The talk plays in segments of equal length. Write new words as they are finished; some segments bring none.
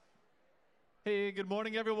Hey, good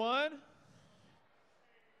morning, everyone.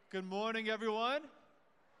 Good morning, everyone.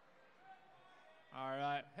 All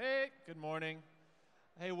right. Hey, good morning.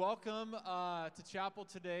 Hey, welcome to chapel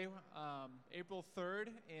today, April 3rd,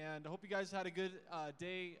 and I hope you guys had a good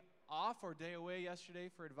day off or day away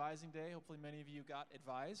yesterday for Advising Day. Hopefully many of you got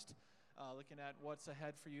advised, looking at what's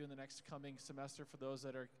ahead for you in the next coming semester for those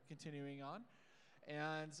that are continuing on.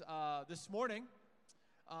 And this morning,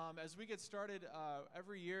 as we get started,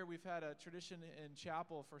 every year we've had a tradition in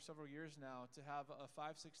chapel for several years now to have a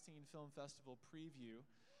 516 Film Festival preview,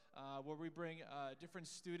 where we bring different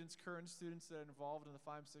students, current students that are involved in the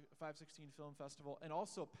 516 Film Festival, and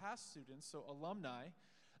also past students, so alumni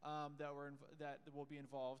that will be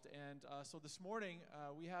involved. And so this morning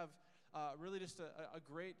we have really just a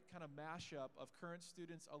great kind of mashup of current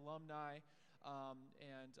students, alumni,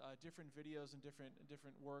 and different videos and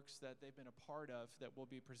different works that they've been a part of that we'll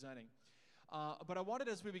be presenting. But I wanted,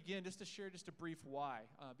 as we begin, just to share just a brief why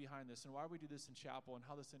behind this and why we do this in chapel and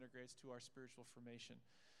how this integrates to our spiritual formation.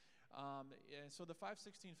 And so the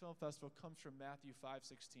 516 Film Festival comes from Matthew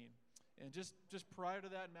 5:16. And just prior to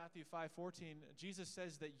that, in Matthew 5:14, Jesus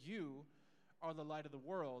says that you are the light of the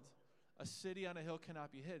world. A city on a hill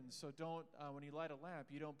cannot be hidden. So don't, when you light a lamp,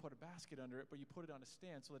 you don't put a basket under it, but you put it on a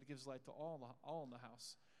stand so that it gives light to all in the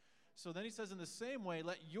house. So then he says, in the same way,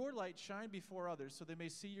 let your light shine before others so they may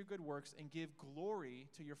see your good works and give glory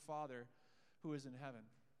to your Father who is in heaven.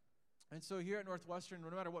 And so here at Northwestern,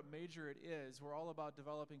 no matter what major it is, we're all about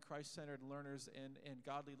developing Christ-centered learners and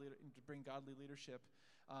to bring godly leadership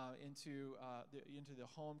into the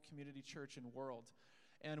home, community, church, and world.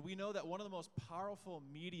 And we know that one of the most powerful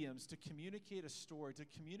mediums to communicate a story, to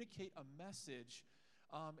communicate a message,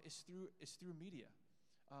 is through media.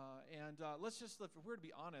 If we're to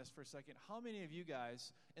be honest for a second, how many of you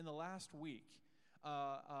guys in the last week,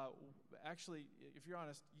 actually, if you're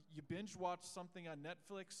honest, you binge watched something on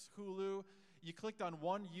Netflix, Hulu, you clicked on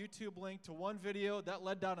one YouTube link to one video, that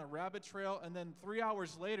led down a rabbit trail, and then 3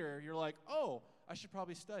 hours later, you're like, oh, I should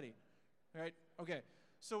probably study, right? Okay.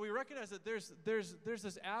 So we recognize that there's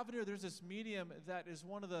this avenue, there's this medium that is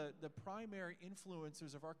one of the primary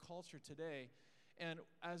influencers of our culture today. And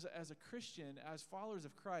as a Christian, as followers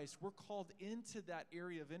of Christ, we're called into that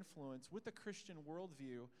area of influence with the Christian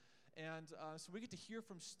worldview. And so we get to hear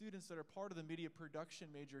from students that are part of the media production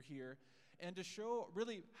major here and to show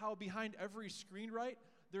really how behind every screenwrite,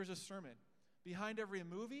 there's a sermon. Behind every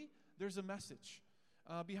movie, there's a message.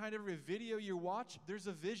 Behind every video you watch, there's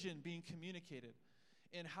a vision being communicated.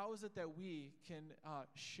 And how is it that we can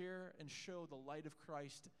share and show the light of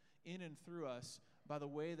Christ in and through us by the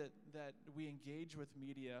way that we engage with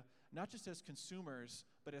media, not just as consumers,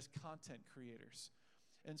 but as content creators?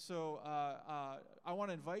 And so I want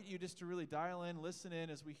to invite you just to really dial in, listen in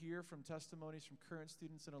as we hear from testimonies from current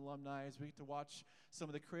students and alumni, as we get to watch some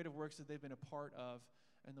of the creative works that they've been a part of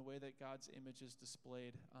and the way that God's image is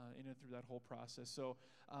displayed in and through that whole process. So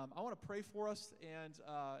I want to pray for us, and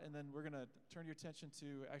then we're going to turn your attention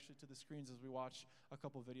to the screens as we watch a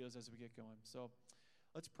couple videos as we get going. So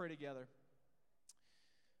let's pray together.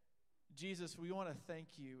 Jesus, we want to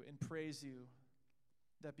thank you and praise you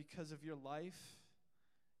that because of your life,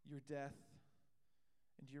 your death,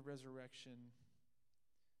 and your resurrection,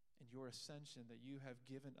 and your ascension, that you have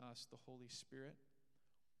given us the Holy Spirit,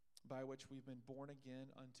 by which we've been born again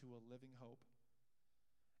unto a living hope.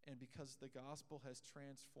 And because the gospel has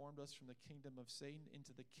transformed us from the kingdom of Satan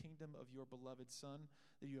into the kingdom of your beloved Son,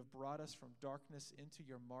 that you have brought us from darkness into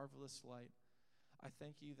your marvelous light, I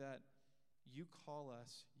thank you that you call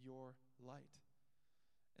us your light.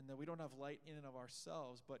 And that we don't have light in and of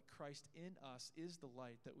ourselves, but Christ in us is the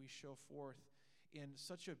light that we show forth in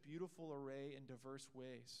such a beautiful array and diverse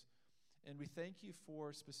ways. And we thank you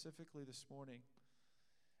for specifically this morning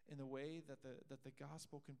in the way that the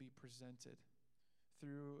gospel can be presented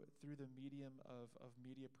through the medium of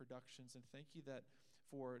media productions. And thank you that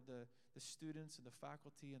for the students and the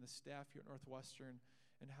faculty and the staff here at Northwestern,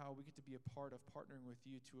 and how we get to be a part of partnering with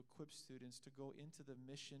you to equip students to go into the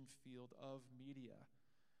mission field of media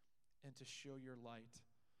and to show your light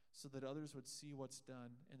so that others would see what's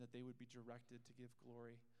done and that they would be directed to give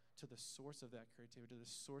glory to the source of that creativity, to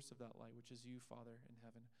the source of that light, which is you, Father, in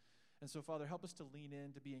heaven. And so, Father, help us to lean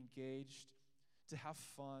in, to be engaged, to have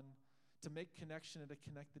fun, to make connection and to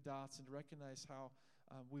connect the dots and to recognize how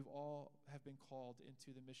we've all have been called into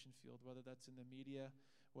the mission field, whether that's in the media,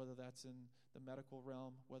 whether that's in the medical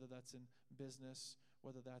realm, whether that's in business,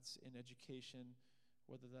 whether that's in education,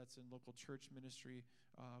 whether that's in local church ministry,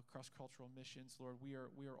 cross-cultural missions. Lord, we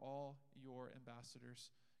are all your ambassadors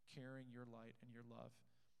carrying your light and your love.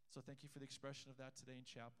 So thank you for the expression of that today in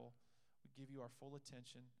chapel. We give you our full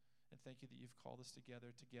attention And thank you that you've called us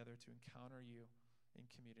together to encounter you in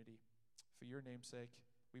community. For your name's sake,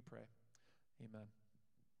 we pray. Amen.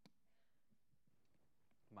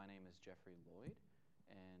 My name is Jeffrey Lloyd,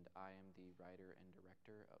 and I am the writer and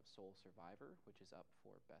director of Soul Survivor, which is up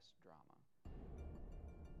for Best Drama.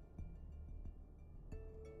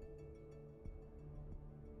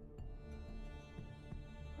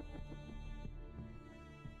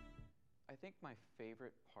 I think my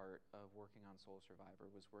favorite part of working on Soul Survivor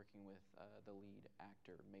was working with the lead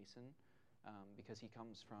actor, Mason, because he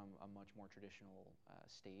comes from a much more traditional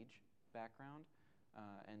stage background.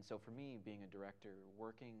 And so for me, being a director,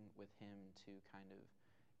 working with him to kind of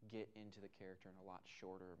get into the character in a lot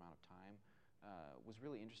shorter amount of time was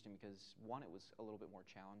really interesting because, one, it was a little bit more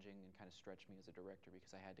challenging and kind of stretched me as a director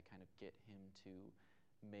because I had to kind of get him to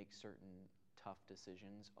make certain tough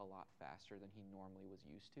decisions a lot faster than he normally was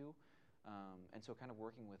used to. And so kind of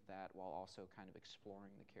working with that while also kind of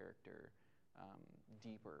exploring the character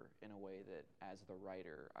deeper in a way that, as the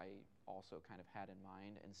writer, I also kind of had in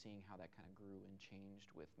mind, and seeing how that kind of grew and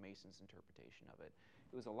changed with Mason's interpretation of it.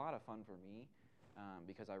 It was a lot of fun for me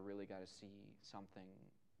because I really got to see something,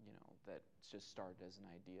 that just started as an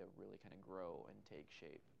idea really kind of grow and take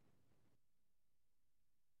shape.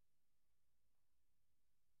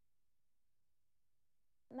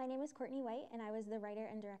 My name is Courtney White, and I was the writer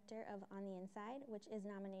and director of On the Inside, which is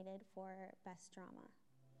nominated for Best Drama.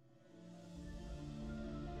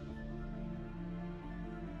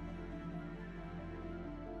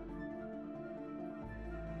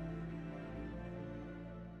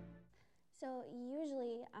 So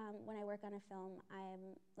usually when I work on a film,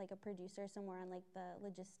 I'm like a producer somewhere on like the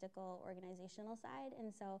logistical organizational side.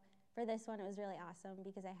 And so for this one, it was really awesome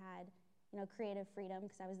because I had creative freedom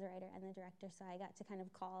because I was the writer and the director, so I got to kind of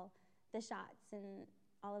call the shots and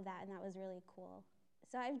all of that, and that was really cool.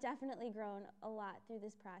 So I've definitely grown a lot through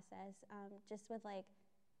this process, just with like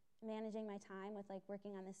managing my time with like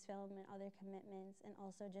working on this film and other commitments, and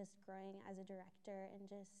also just growing as a director and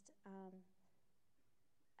just,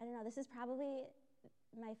 I don't know, this is probably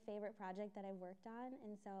my favorite project that I've worked on,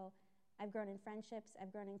 and so I've grown in friendships,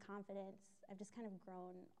 I've grown in confidence, I've just kind of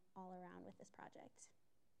grown all around with this project.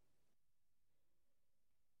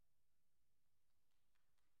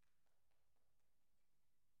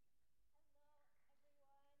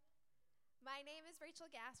 My name is Rachel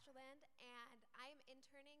Gasterland, and I am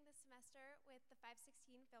interning this semester with the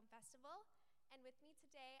 516 Film Festival. And with me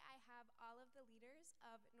today, I have all of the leaders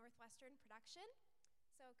of Northwestern Production.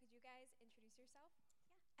 So could you guys introduce yourself?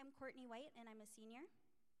 I'm Courtney White, and I'm a senior.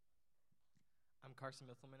 I'm Carson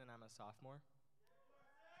Mithelman, and I'm a sophomore.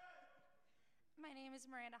 My name is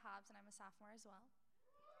Miranda Hobbs, and I'm a sophomore as well.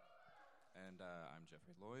 And I'm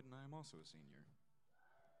Jeffrey Lloyd, and I'm also a senior.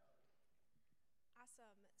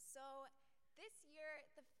 Awesome. So this year,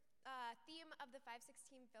 the theme of the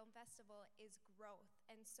 516 Film Festival is growth.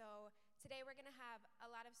 And so today we're going to have a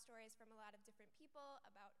lot of stories from a lot of different people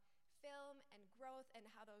about film and growth and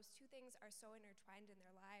how those two things are so intertwined in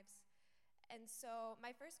their lives. And so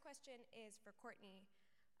my first question is for Courtney.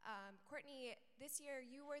 Courtney, this year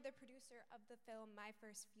you were the producer of the film My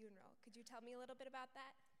First Funeral. Could you tell me a little bit about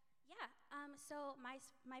that? Yeah, so my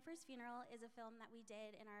First Funeral is a film that we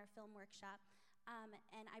did in our film workshop,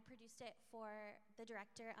 and I produced it for the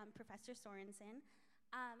director, Professor Sorensen.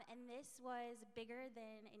 And this was bigger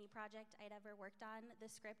than any project I'd ever worked on. The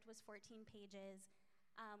script was 14 pages.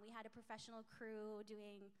 We had a professional crew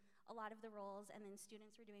doing a lot of the roles, and then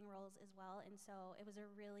students were doing roles as well. And so it was a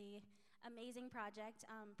really amazing project.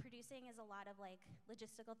 Producing is a lot of like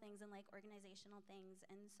logistical things and like organizational things.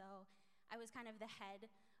 And so I was kind of the head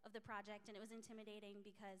of the project, and it was intimidating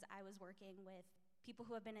because I was working with people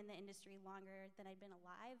who have been in the industry longer than I'd been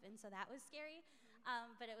alive, and so that was scary,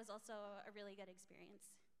 but it was also a really good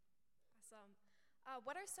experience. Awesome.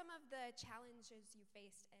 What are some of the challenges you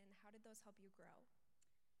faced, and how did those help you grow?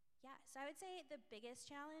 Yeah, so I would say the biggest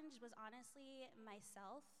challenge was honestly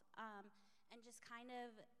myself, and just kind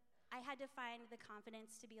of, I had to find the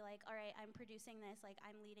confidence to be like, all right, I'm producing this, like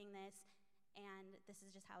I'm leading this, and this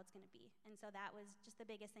is just how it's gonna be. And so that was just the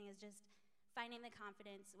biggest thing, is just finding the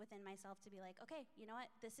confidence within myself to be like, okay, you know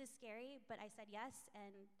what, this is scary, but I said yes,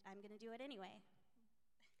 and I'm gonna do it anyway.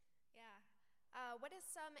 Yeah. What is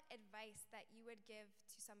some advice that you would give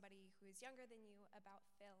to somebody who is younger than you about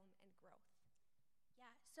film and growth?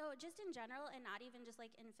 Yeah, so just in general, and not even just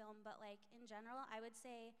like in film, but like in general, I would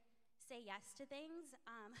say yes to things.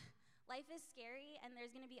 Life is scary, and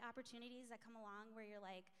there's gonna be opportunities that come along where you're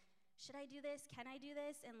like, should I do this? Can I do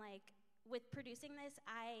this? And like with producing this,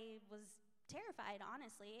 I was terrified,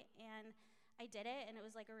 honestly, and I did it, and it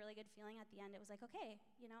was like a really good feeling at the end. It was like, okay,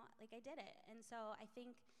 like I did it. And so I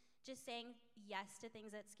think just saying yes to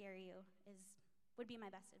things that scare you would be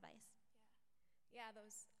my best advice. Yeah,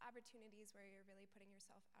 those opportunities where you're really putting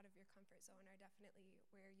yourself out of your comfort zone are definitely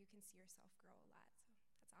where you can see yourself grow a lot. So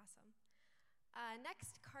that's awesome.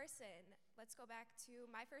 Next, Carson, let's go back to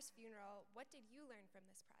My First Funeral. What did you learn from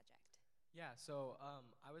this project? Yeah, so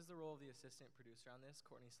I was the role of the assistant producer on this.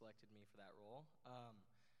 Courtney selected me for that role.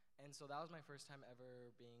 And so that was my first time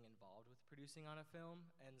ever being involved with producing on a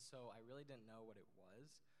film, and so I really didn't know what it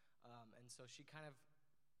was. And so she kind of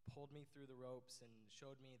pulled me through the ropes and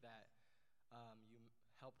showed me that you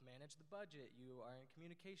help manage the budget. You are in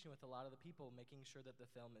communication with a lot of the people, making sure that the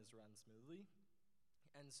film is run smoothly.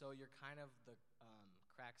 And so you're kind of the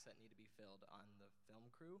cracks that need to be filled on the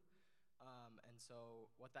film crew. And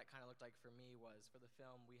so what that kind of looked like for me was, for the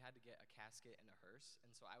film, we had to get a casket and a hearse.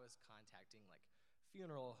 And so I was contacting like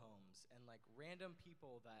funeral homes and like random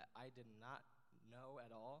people that I did not know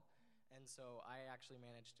at all. And so I actually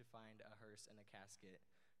managed to find a hearse and a casket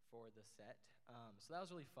for the set. So that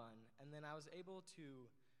was really fun. And then I was able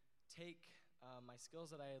to take my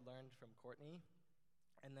skills that I had learned from Courtney,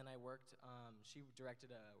 and then I worked, she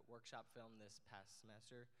directed a workshop film this past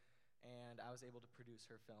semester, and I was able to produce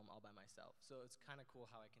her film all by myself. So it's kind of cool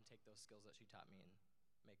how I can take those skills that she taught me and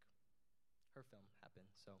make her film happen.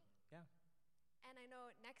 So, yeah. And I know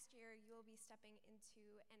next year you'll be stepping into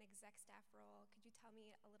an exec staff role. Could you tell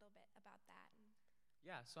me a little bit about that?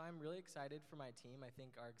 Yeah, so I'm really excited for my team. I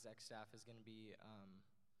think our exec staff is going to be,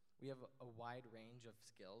 we have a wide range of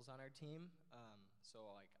skills on our team. So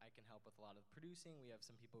like I can help with a lot of producing. We have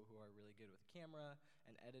some people who are really good with camera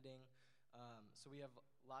and editing. So we have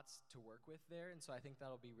lots to work with there, and so I think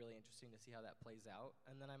that'll be really interesting to see how that plays out.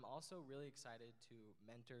 And then I'm also really excited to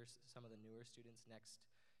mentor some of the newer students next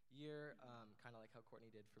year, kind of like how Courtney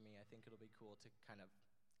did for me. I think it'll be cool to kind of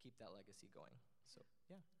keep that legacy going. So,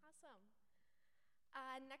 yeah. Awesome.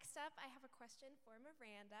 Next up, I have a question for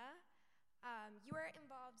Miranda. You are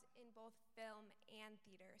involved in both film and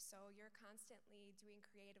theater, so you're constantly doing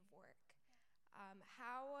creative work.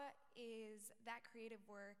 How is that creative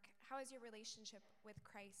work, how has your relationship with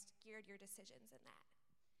Christ geared your decisions in that?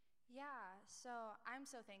 Yeah, so I'm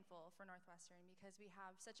so thankful for Northwestern because we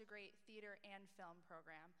have such a great theater and film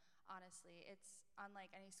program, honestly. It's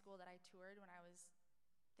unlike any school that I toured when I was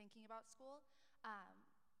thinking about school.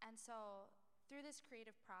 And so through this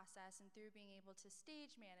creative process and through being able to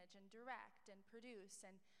stage manage and direct and produce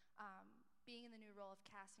and being in the new role of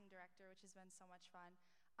casting director, which has been so much fun,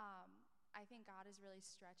 I think God has really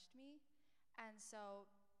stretched me. And so,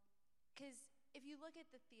 because if you look at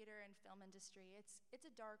the theater and film industry, it's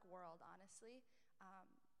a dark world, honestly.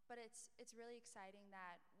 But it's really exciting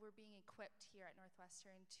that we're being equipped here at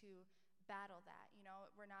Northwestern to battle that. You know,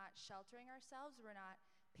 we're not sheltering ourselves. We're not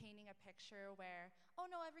painting a picture where, oh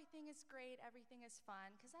no, everything is great, everything is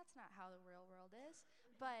fun, because that's not how the real world is.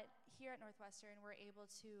 But here at Northwestern, we're able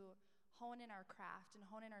to hone in our craft and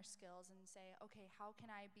hone in our skills and say, okay, how can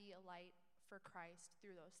I be a light for Christ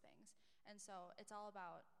through those things? And so it's all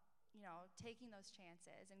about, you know, taking those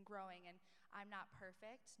chances and growing. And I'm not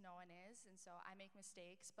perfect, no one is, and so I make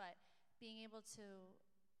mistakes, but being able to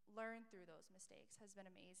learn through those mistakes has been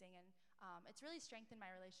amazing. And it's really strengthened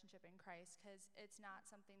my relationship in Christ, because it's not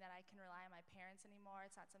something that I can rely on my parents anymore.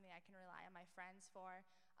 It's not something I can rely on my friends for.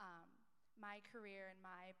 My career and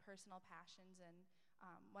my personal passions and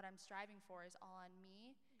what I'm striving for is all on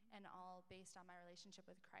me and all based on my relationship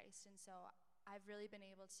with Christ. And so I've really been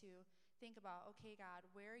able to think about, okay, God,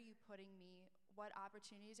 where are you putting me? What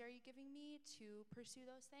opportunities are you giving me to pursue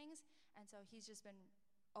those things? And so he's just been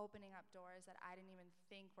opening up doors that I didn't even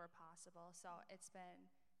think were possible. So it's been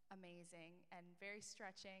amazing and very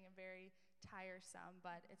stretching and very tiresome,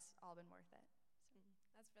 but it's all been worth it. So.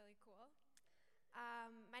 That's really cool.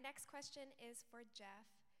 My next question is for Jeff.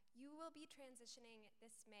 You will be transitioning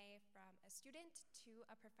this May from a student to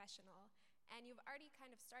a professional, and you've already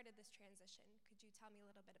kind of started this transition. Could you tell me a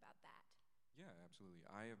little bit about that? Yeah, absolutely.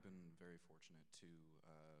 I have been very fortunate to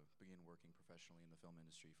begin working professionally in the film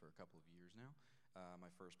industry for a couple of years now.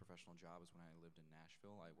 My first professional job was when I lived in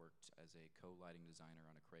Nashville. I worked as a co-lighting designer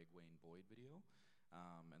on a Craig Wayne Boyd video.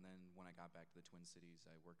 And then when I got back to the Twin Cities,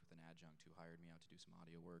 I worked with an adjunct who hired me out to do some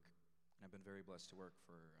audio work. And I've been very blessed to work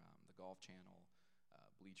for the Golf Channel,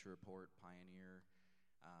 Bleacher Report, Pioneer.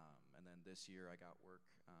 And then this year I got work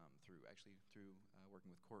through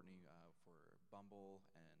working with Courtney for Bumble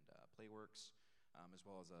and Playworks, as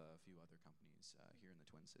well as a few other companies here in the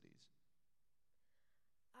Twin Cities.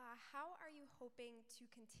 How are you hoping to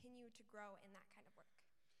continue to grow in that kind of work?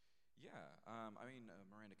 Yeah, I mean,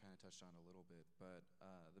 Miranda kind of touched on it a little bit, but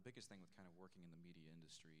the biggest thing with kind of working in the media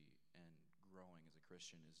industry and growing as a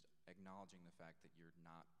Christian is acknowledging the fact that you're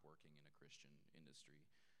not working Christian industry.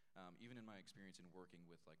 Even in my experience in working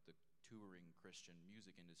with like the touring Christian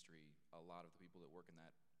music industry, a lot of the people that work in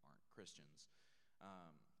that aren't Christians.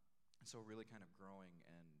 And so really kind of growing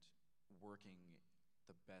and working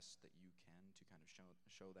the best that you can to kind of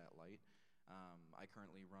show that light. I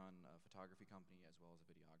currently run a photography company as well as a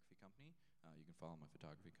videography company. You can follow my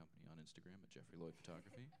photography company on Instagram at Jeffrey Lloyd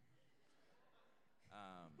Photography.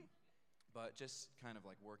 But just kind of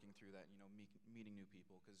like working through that, meeting new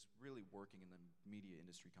people, because really working in the media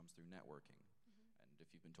industry comes through networking. And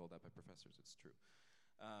if you've been told that by professors, it's true.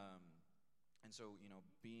 And so,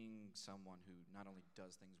 being someone who not only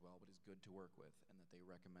does things well, but is good to work with, and that they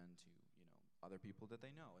recommend to, other people that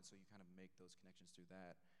they know. And so you kind of make those connections through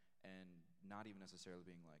that, and not even necessarily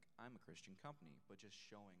being like, I'm a Christian company, but just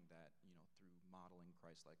showing that, through modeling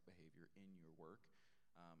Christ-like behavior in your work,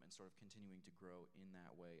 and sort of continuing to grow in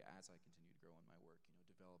that way as I continue to grow in my work,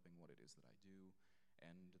 developing what it is that I do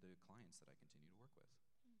and the clients that I continue to work with.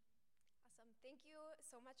 Awesome. Thank you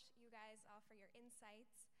so much, you guys, all for your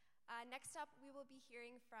insights. Next up, we will be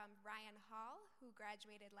hearing from Ryan Hall, who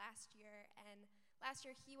graduated last year, and last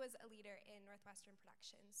year he was a leader in Northwestern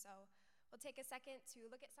production. So we'll take a second to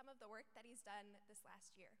look at some of the work that he's done this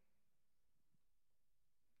last year.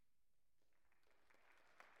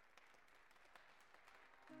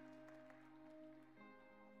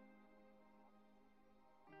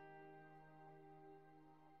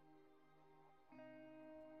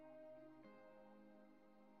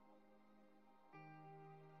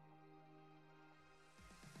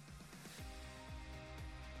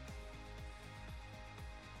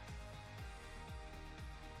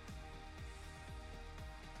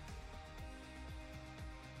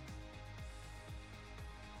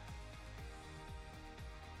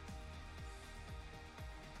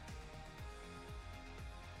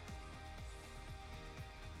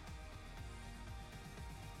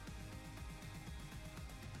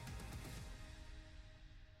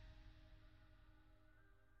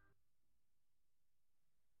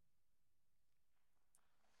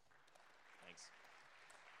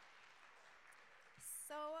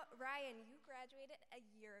 So, Ryan, you graduated a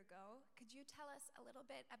year ago. Could you tell us a little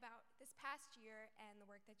bit about this past year and the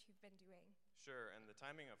work that you've been doing? Sure, and the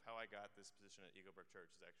timing of how I got this position at Eaglebrook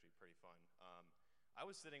Church is actually pretty fun. I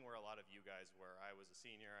was sitting where a lot of you guys were. I was a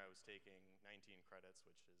senior. I was taking 19 credits,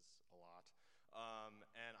 which is a lot.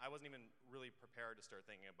 And I wasn't even really prepared to start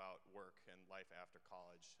thinking about work and life after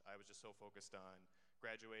college. I was just so focused on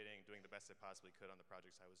graduating, doing the best I possibly could on the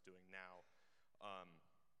projects I was doing now.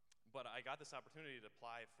 But I got this opportunity to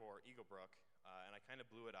apply for Eaglebrook, and I kind of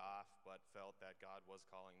blew it off, but felt that God was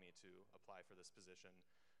calling me to apply for this position.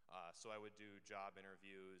 So I would do job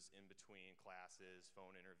interviews in between classes,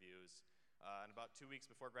 phone interviews. And about 2 weeks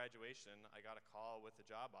before graduation, I got a call with a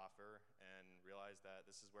job offer and realized that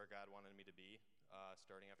this is where God wanted me to be,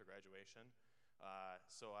 starting after graduation.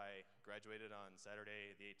 So I graduated on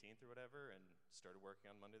Saturday the 18th or whatever, and started working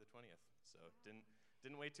on Monday the 20th. So didn't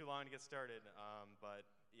wait too long to get started, but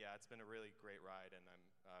yeah, it's been a really great ride, and I'm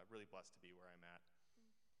really blessed to be where I'm at.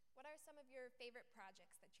 What are some of your favorite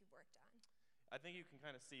projects that you've worked on? I think you can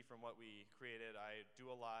kind of see from what we created. I do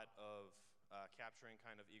a lot of capturing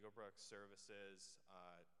kind of Eaglebrook services.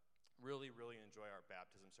 Really enjoy our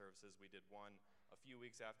baptism services. We did one a few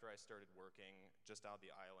weeks after I started working just out of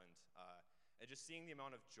the island. And just seeing the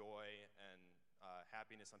amount of joy and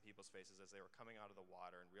happiness on people's faces as they were coming out of the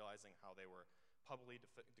water and realizing how they were publicly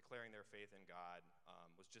declaring their faith in God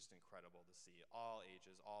was just incredible to see. All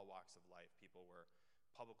ages, all walks of life, people were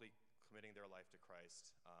publicly committing their life to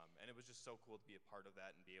Christ. And it was just so cool to be a part of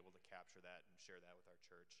that and be able to capture that and share that with our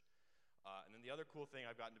church. And then the other cool thing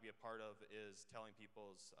I've gotten to be a part of is telling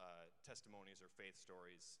people's testimonies or faith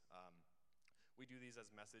stories. We do these as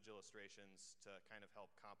message illustrations to kind of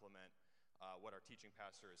help complement what our teaching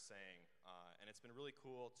pastor is saying. And it's been really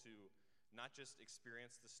cool to not just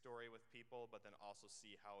experience the story with people, but then also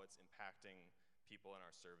see how it's impacting people in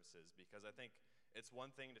our services. Because I think it's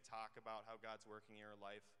one thing to talk about how God's working in your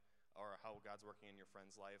life or how God's working in your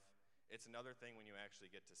friend's life. It's another thing when you actually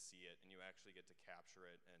get to see it and you actually get to capture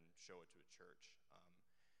it and show it to a church.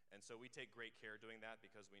 And so we take great care doing that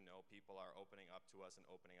because we know people are opening up to us and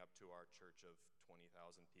opening up to our church of 20,000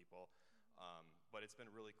 people. But it's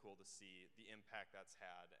been really cool to see the impact that's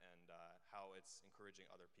had and how it's encouraging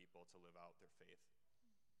other people to live out their faith.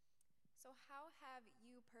 So how have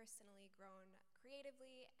you personally grown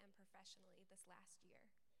creatively and professionally this last year?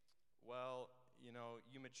 Well,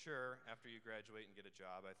 you mature after you graduate and get a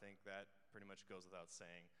job. I think that pretty much goes without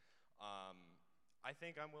saying. I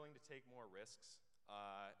think I'm willing to take more risks,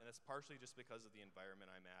 and it's partially just because of the environment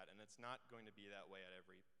I'm at, and it's not going to be that way at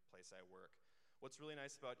every place I work. What's really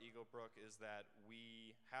nice about Eagle Brook is that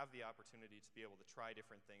we have the opportunity to be able to try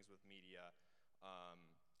different things with media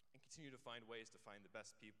and continue to find ways to find the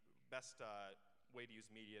best way to use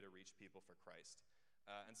media to reach people for Christ.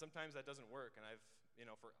 And sometimes that doesn't work, and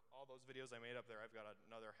for all those videos I made up there, I've got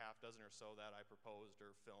another half dozen or so that I proposed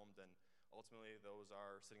or filmed, and ultimately those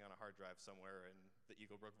are sitting on a hard drive somewhere in the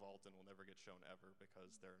Eagle Brook vault and will never get shown ever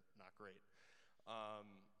because they're not great.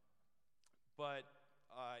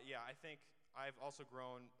 Yeah, I think I've also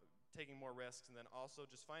grown taking more risks and then also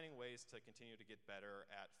just finding ways to continue to get better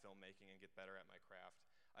at filmmaking and get better at my craft.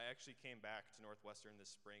 I actually came back to Northwestern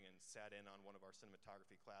this spring and sat in on one of our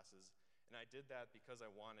cinematography classes, and I did that because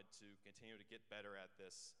I wanted to continue to get better at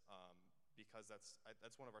this because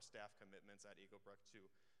that's one of our staff commitments at Eagle Brook, to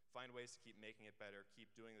find ways to keep making it better,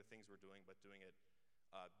 keep doing the things we're doing, but doing it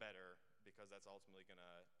better, because that's ultimately going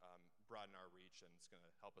to broaden our reach, and it's going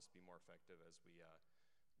to help us be more effective as we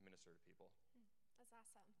minister to people. That's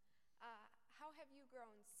awesome. How have you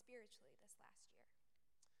grown spiritually this last year?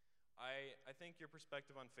 I think your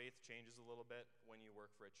perspective on faith changes a little bit when you work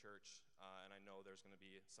for a church, and I know there's going to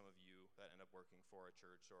be some of you that end up working for a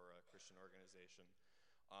church or a Christian organization.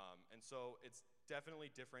 And so it's definitely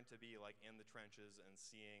different to be like in the trenches and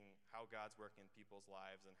seeing how God's working in people's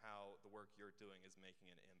lives and how the work you're doing is making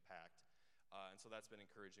an impact. And so that's been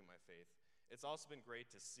encouraging my faith. It's also been great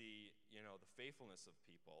to see, the faithfulness of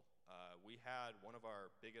people. We had one of our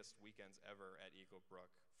biggest weekends ever at Eagle Brook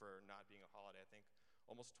for not being a holiday. I think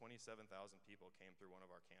almost 27,000 people came through one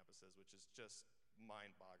of our campuses, which is just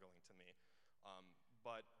mind-boggling to me.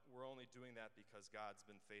 But we're only doing that because God's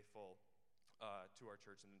been faithful to our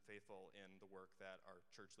church and been faithful in the work that our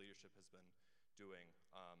church leadership has been doing.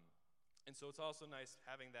 And so it's also nice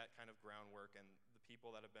having that kind of groundwork and the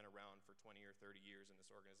people that have been around for 20 or 30 years in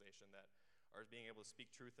this organization that are being able to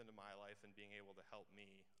speak truth into my life and being able to help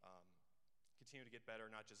me continue to get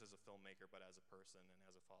better, not just as a filmmaker, but as a person and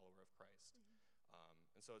as a follower of Christ.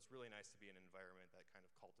 And so it's really nice to be in an environment that kind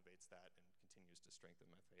of cultivates that and continues to strengthen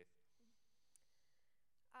my faith.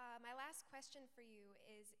 My last question for you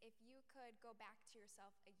is, if you could go back to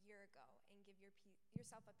yourself a year ago and give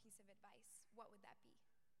yourself a piece of advice, what would that be?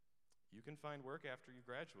 You can find work after you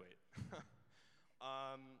graduate.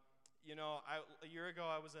 A year ago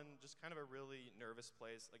I was in just kind of a really nervous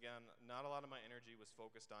place. Again, not a lot of my energy was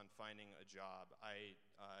focused on finding a job. I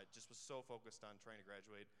just was so focused on trying to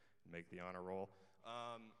graduate and make the honor roll.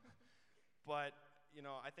 But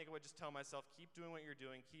I think I would just tell myself, keep doing what you're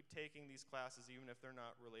doing, keep taking these classes even if they're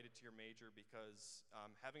not related to your major, because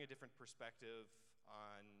having a different perspective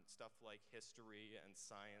on stuff like history and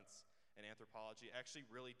science and anthropology actually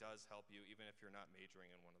really does help you, even if you're not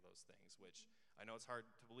majoring in one of those things, which I know it's hard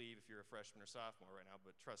to believe if you're a freshman or sophomore right now,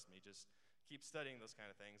 but trust me, just keep studying those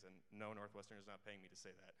kind of things, and no, Northwestern is not paying me to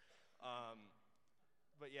say that.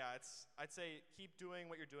 But yeah, I'd say keep doing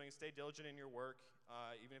what you're doing, stay diligent in your work,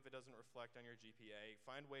 even if it doesn't reflect on your GPA.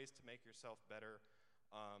 Find ways to make yourself better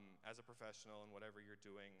as a professional in whatever you're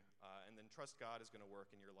doing, and then trust God is going to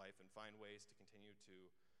work in your life, and find ways to continue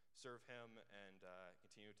to serve Him and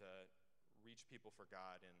continue to reach people for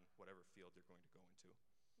God in whatever field you're going to go into.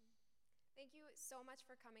 Thank you so much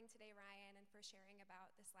for coming today, Ryan, and for sharing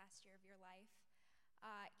about this last year of your life.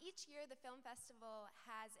 Each year, the film festival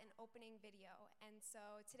has an opening video, and so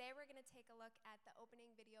today we're going to take a look at the opening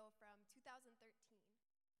video from 2013.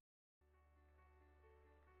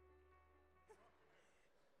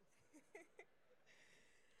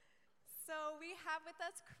 So we have with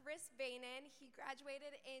us Chris Bainan. He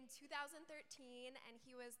graduated in 2013, and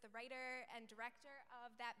he was the writer and director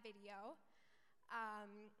of that video.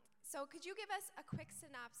 So could you give us a quick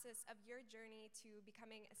synopsis of your journey to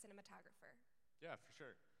becoming a cinematographer? Yeah, for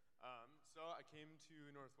sure. So I came to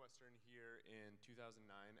Northwestern here in 2009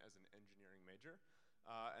 as an engineering major,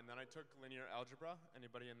 and then I took linear algebra.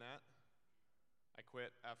 Anybody in that? I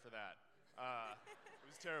quit after that. It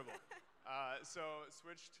was terrible. So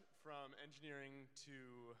switched from engineering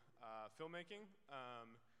to filmmaking,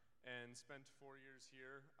 and spent 4 years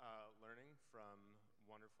here learning from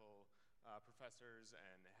wonderful professors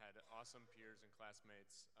and had awesome peers and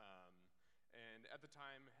classmates. And at the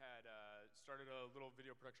time had started a little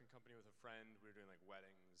video production company with a friend. We were doing like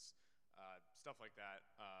weddings, stuff like that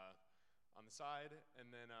on the side.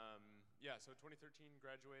 And then, so 2013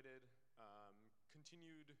 graduated,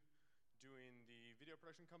 continued doing the video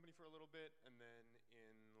production company for a little bit. And then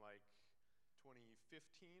in like 2015,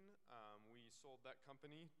 we sold that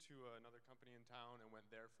company to another company in town and went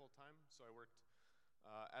there full time. So I worked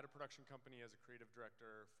at a production company as a creative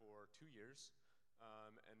director for 2 years.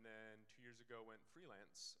 And then 2 years ago went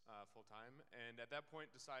freelance full-time, and at that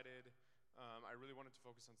point decided I really wanted to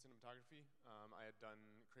focus on cinematography. I had done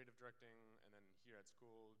creative directing, and then here at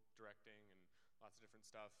school, directing and lots of different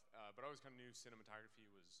stuff. But I always kind of knew cinematography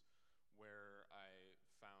was where I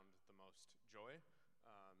found the most joy.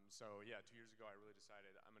 So yeah, 2 years ago, I really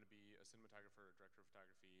decided I'm going to be a cinematographer, director of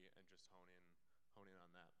photography, and just hone in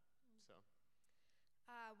on that. So.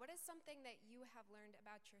 What is something that you have learned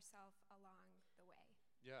about yourself along the way?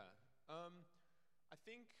 Yeah, I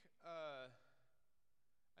think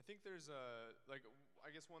there's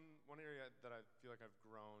I guess one area that I feel like I've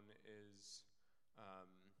grown is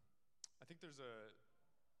I think there's a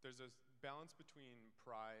balance between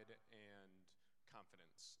pride and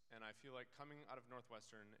confidence, and I feel like coming out of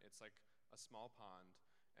Northwestern, it's like a small pond,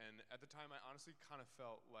 and at the time I honestly kind of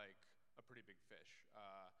felt like a pretty big fish.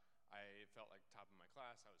 I felt like top of my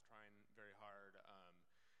class. I was trying very hard,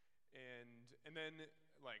 and then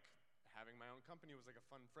like having my own company was like a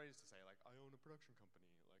fun phrase to say, like I own a production company,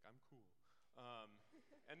 like I'm cool.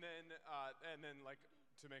 And then like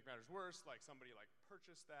to make matters worse, like somebody like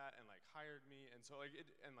purchased that and like hired me, and so like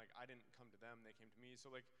I didn't come to them, they came to me. So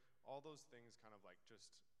like all those things kind of like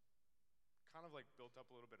just kind of like built up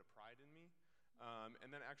a little bit of pride in me.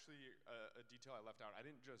 And then actually a detail I left out, I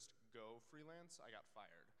didn't just go freelance, I got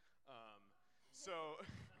fired. So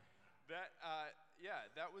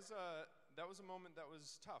that was a moment that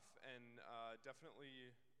was tough, and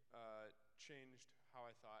definitely changed how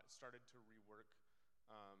I thought. Started to rework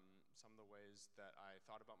some of the ways that I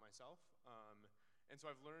thought about myself, and so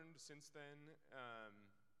I've learned since then,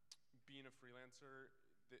 being a freelancer,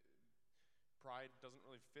 pride doesn't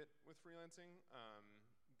really fit with freelancing,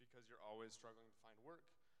 because you're always struggling to find work.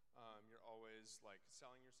 You're always like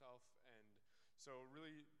selling yourself, and so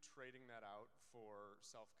really trading that out for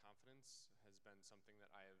self-confidence has been something that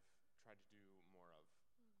I have tried to do more of.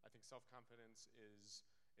 I think self-confidence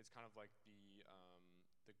it's kind of like the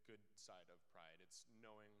good side of pride. It's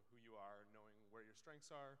knowing who you are, knowing where your strengths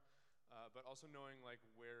are, but also knowing like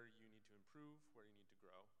where you need to improve, where you need to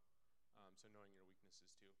grow. So knowing your weaknesses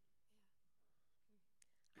too. Yeah.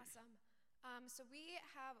 Awesome. So we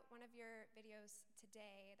have one of your videos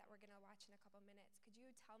today that we're going to watch in a couple minutes. Could you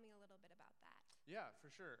tell me a little bit about that? Yeah, for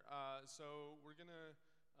sure. So we're going to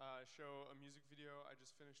show a music video I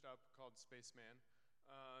just finished up called Spaceman.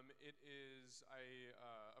 It is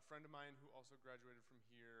a friend of mine who also graduated from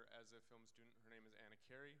here as a film student. Her name is Anna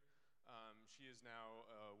Carey. She is now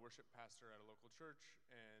a worship pastor at a local church,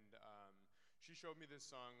 and she showed me this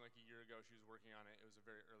song like a year ago. She was working on it. It was a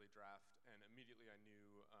very early draft, and immediately I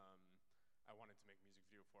knew I wanted to make a music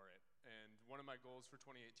video for it. And one of my goals for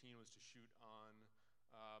 2018 was to shoot on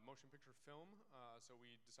motion picture film. So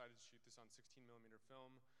we decided to shoot this on 16 millimeter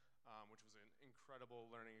film, which was an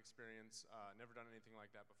incredible learning experience. Never done anything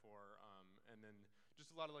like that before. And then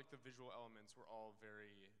just a lot of like the visual elements were all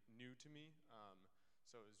very new to me.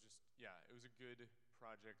 So it was just, yeah, it was a good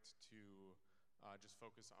project to just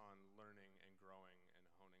focus on learning and growing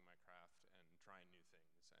and honing my craft and trying new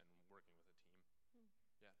things and working with a team.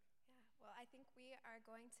 Yeah. Yeah, well, I think we are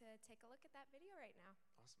going to take a look at that video right now.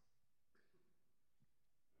 Awesome.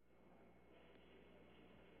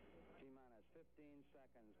 T-minus 15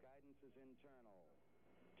 seconds. Guidance is internal.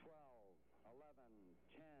 12, 11,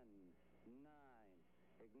 10, 9.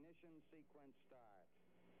 Ignition sequence start.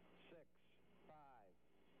 6, 5,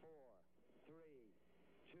 4, 3,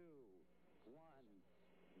 2, 1, 0.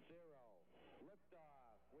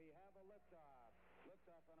 Liftoff. We have a liftoff.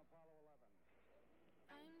 Liftoff on Apollo 11.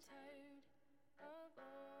 I'm tired of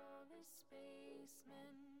all the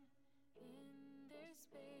spacemen in their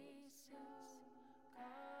spacesuits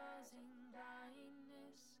causing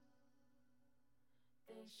blindness.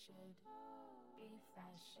 They should be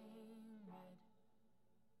flashing red.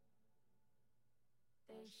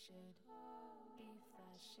 They should be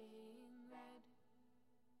flashing red.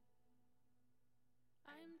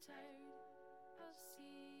 I'm tired of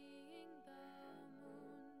seeing the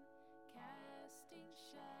moon casting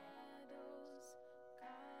shadows,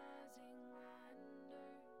 causing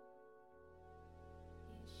wonder.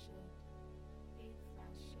 He should be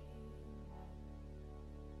flashing red.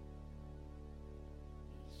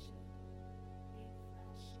 He should be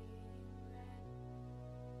flashing red. I'm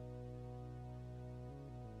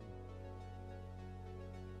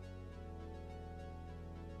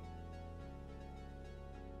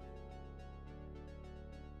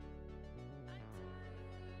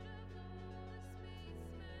tired of all the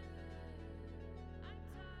spacemen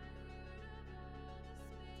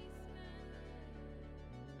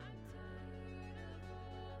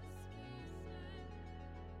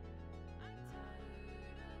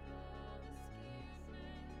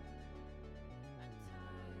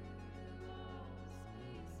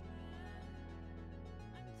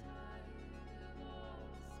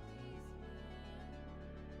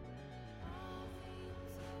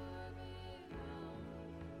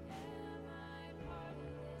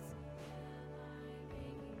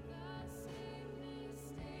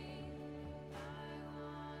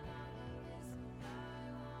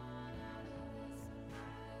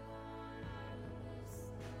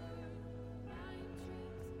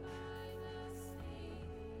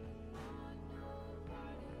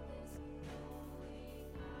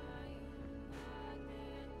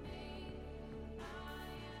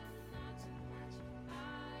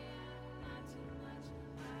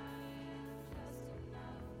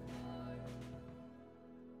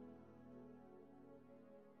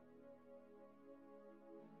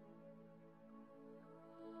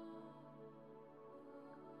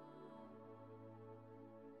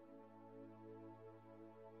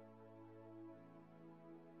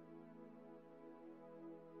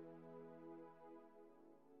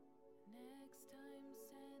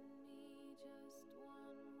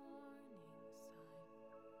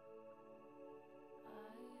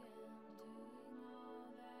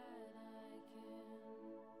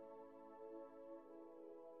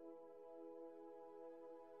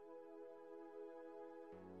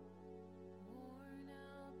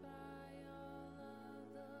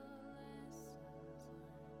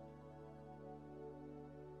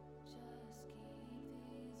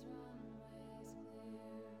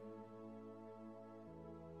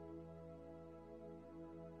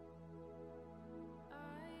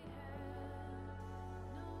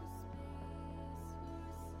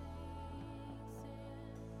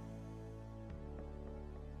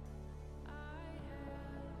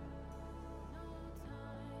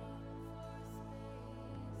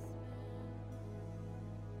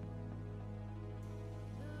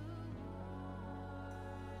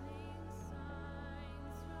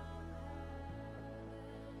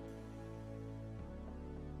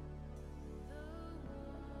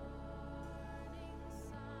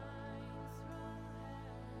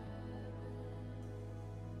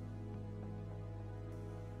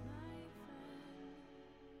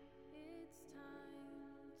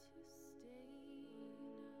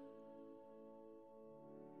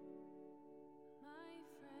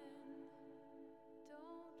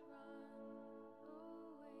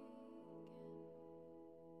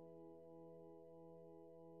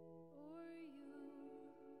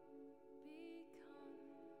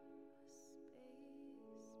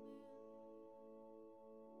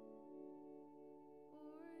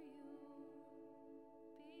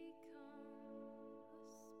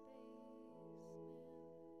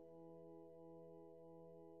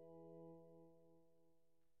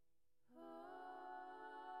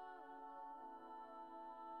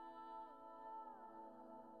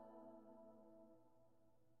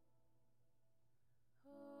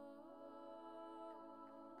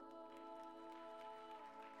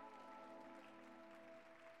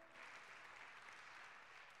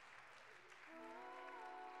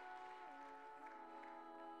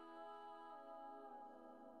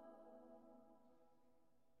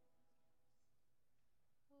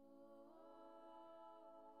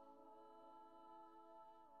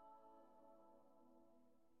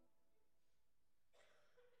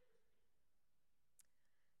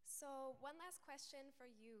So one last question for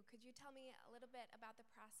you. Could you tell me a little bit about the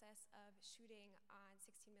process of shooting on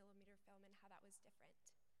 16 millimeter film and how that was different?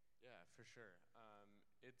 Yeah, for sure.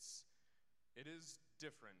 It is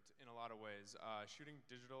different in a lot of ways. Shooting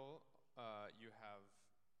digital, you have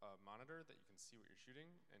a monitor that you can see what you're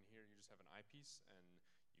shooting, and here you just have an eyepiece, and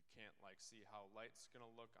you can't like see how light's gonna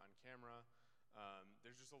look on camera.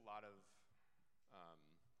 There's just a lot of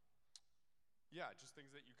just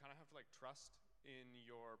things that you kind of have to like trust in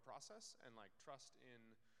your process and like trust in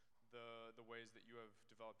the ways that you have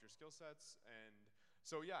developed your skill sets. And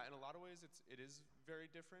so yeah, in a lot of ways it is very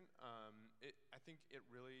different. I think it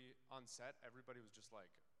really, on set, everybody was just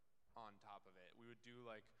like on top of it. We would do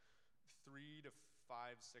like 3 to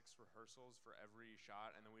 5, 6 rehearsals for every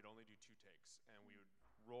shot, and then we'd only do 2 takes, and we would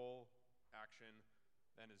roll action.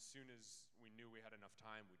 Then as soon as we knew we had enough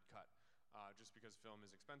time, we'd cut, just because film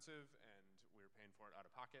is expensive and we were paying for it out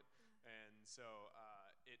of pocket. And so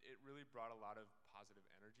it really brought a lot of positive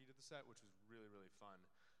energy to the set, which was really, really fun.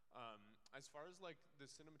 As far as like the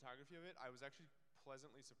cinematography of it, I was actually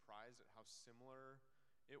pleasantly surprised at how similar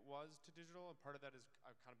it was to digital. And part of that is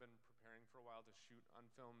I've kind of been preparing for a while to shoot on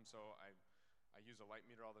film, so I use a light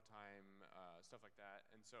meter all the time, stuff like that.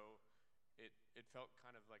 And so it felt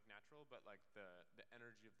kind of like natural, but like the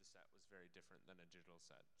energy of the set was very different than a digital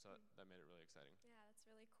set. So that made it really exciting. Yeah, that's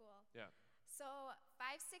really cool. Yeah. So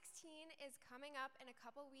 5/16 is coming up in a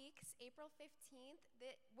couple weeks, April 15th.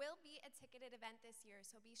 That will be a ticketed event this year,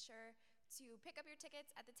 so be sure to pick up your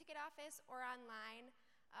tickets at the ticket office or online.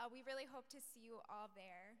 We really hope to see you all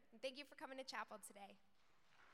there. And thank you for coming to Chapel today.